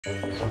Hey,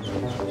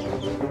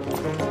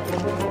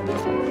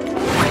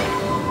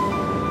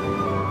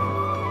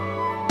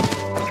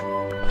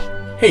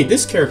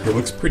 this character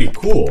looks pretty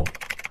cool.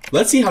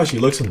 Let's see how she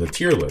looks on the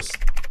tier list.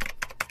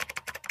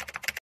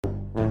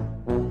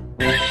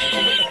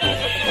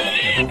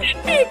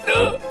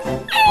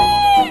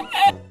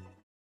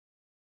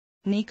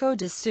 Nico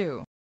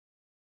Dessou.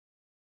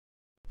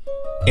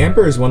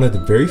 Amber is one of the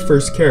very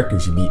first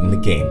characters you meet in the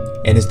game,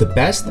 and is the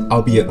best,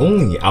 albeit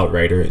only,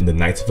 outrider in the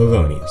Knights of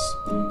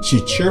Favonius.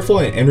 She's cheerful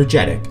and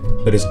energetic,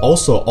 but is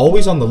also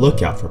always on the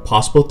lookout for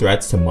possible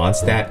threats to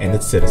Mondstadt and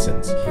its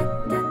citizens.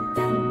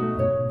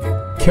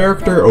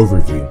 Character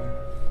Overview.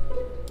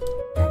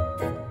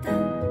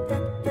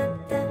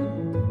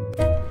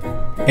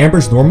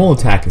 Amber's normal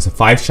attack is a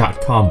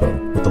 5-shot combo,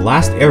 with the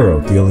last arrow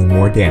dealing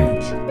more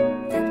damage.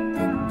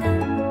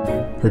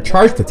 Her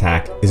charged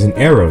attack is an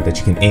arrow that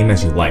you can aim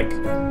as you like.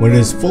 When it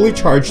is fully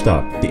charged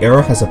up, the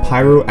arrow has a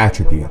pyro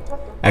attribute.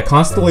 At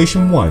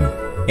Constellation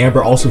 1,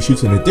 Amber also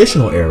shoots an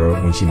additional arrow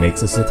when she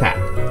makes this attack.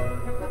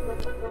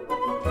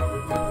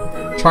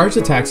 Charged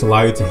attacks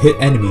allow you to hit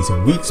enemies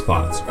in weak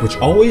spots, which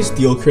always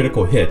deal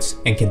critical hits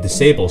and can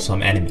disable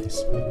some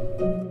enemies.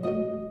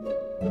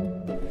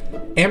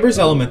 Amber's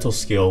elemental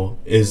skill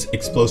is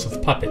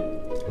Explosive Puppet.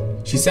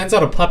 She sends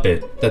out a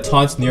puppet that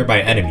taunts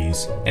nearby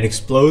enemies and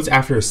explodes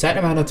after a set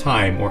amount of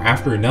time or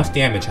after enough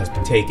damage has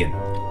been taken.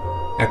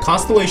 At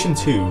Constellation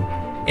 2,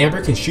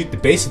 Amber can shoot the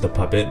base of the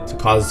puppet to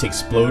cause it to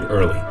explode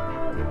early.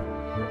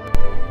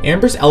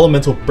 Amber's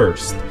elemental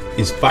burst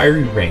is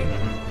Fiery Rain.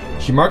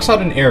 She marks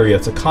out an area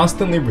to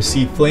constantly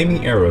receive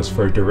flaming arrows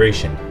for a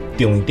duration,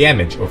 dealing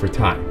damage over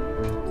time.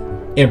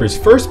 Amber's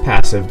first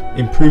passive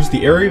improves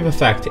the area of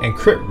effect and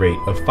crit rate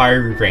of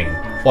Fiery Rain,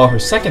 while her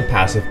second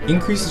passive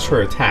increases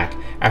her attack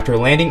after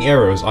landing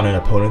arrows on an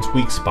opponent's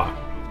weak spot.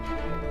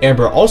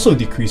 Amber also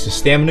decreases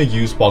stamina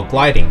used while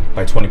gliding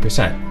by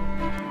 20%.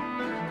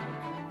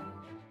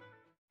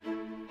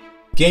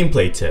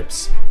 Gameplay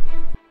tips.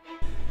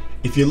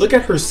 If you look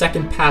at her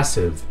second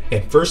passive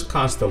and first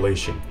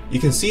constellation, you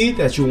can see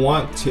that you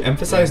want to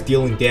emphasize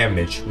dealing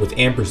damage with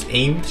Amber's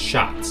aimed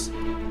shots.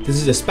 This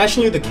is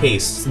especially the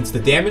case since the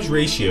damage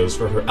ratios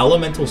for her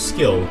elemental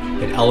skill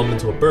and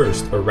elemental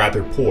burst are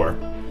rather poor.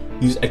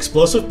 Use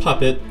Explosive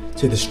Puppet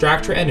to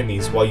distract her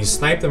enemies while you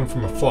snipe them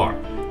from afar,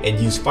 and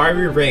use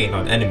Fiery Rain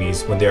on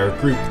enemies when they are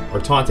grouped or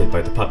taunted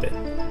by the puppet.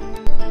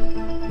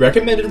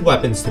 Recommended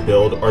weapons to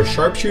build are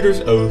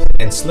Sharpshooter's Oath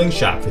and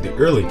Slingshot for the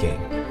early game,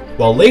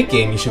 while late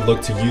game you should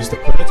look to use the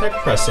Protect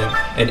Crescent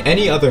and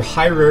any other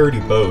high rarity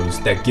bows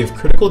that give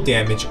critical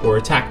damage or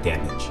attack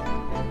damage.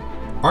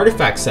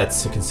 Artifact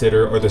sets to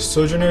consider are the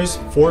Sojourner's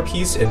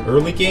 4-piece in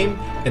early game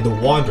and the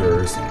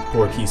Wanderer's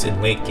 4-piece in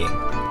late game.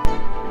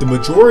 The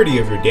majority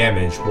of your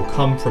damage will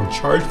come from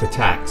charged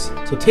attacks,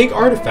 so take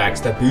artifacts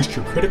that boost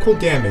your critical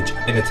damage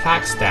and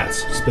attack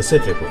stats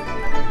specifically.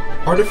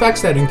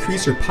 Artifacts that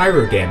increase your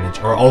pyro damage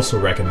are also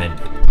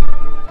recommended.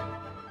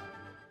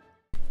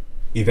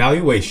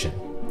 Evaluation.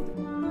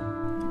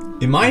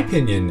 In my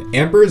opinion,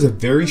 Amber is a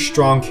very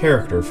strong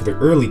character for the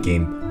early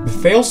game, but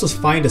fails to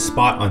find a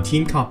spot on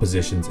team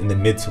compositions in the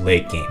mid to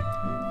late game.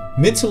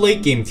 Mid to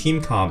late game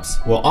team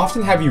comps will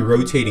often have you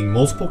rotating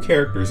multiple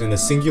characters in a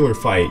singular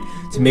fight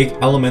to make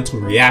elemental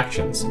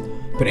reactions,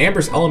 but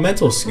Amber's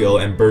elemental skill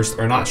and burst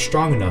are not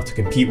strong enough to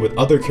compete with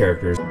other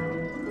characters.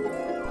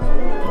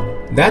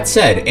 That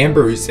said,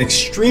 Amber is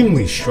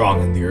extremely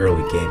strong in the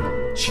early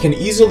game. She can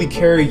easily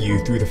carry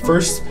you through the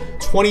first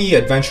 20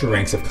 adventure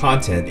ranks of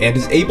content and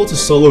is able to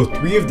solo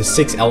 3 of the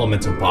 6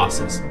 elemental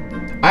bosses.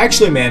 I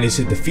actually managed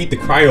to defeat the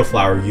Cryo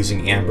Flower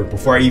using Amber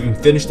before I even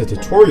finished the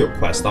tutorial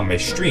quest on my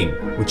stream,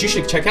 which you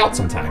should check out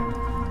sometime.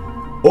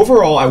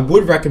 Overall, I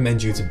would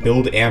recommend you to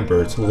build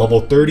Amber to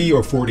level 30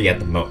 or 40 at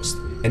the most,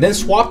 and then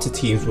swap to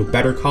teams with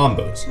better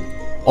combos.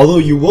 Although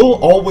you will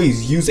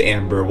always use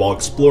Amber while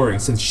exploring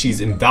since she's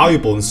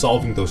invaluable in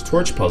solving those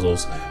torch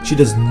puzzles, she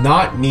does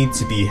not need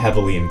to be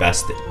heavily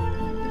invested.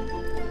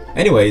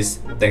 Anyways,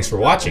 thanks for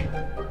watching.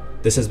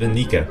 This has been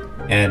Nika,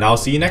 and I'll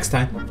see you next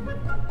time.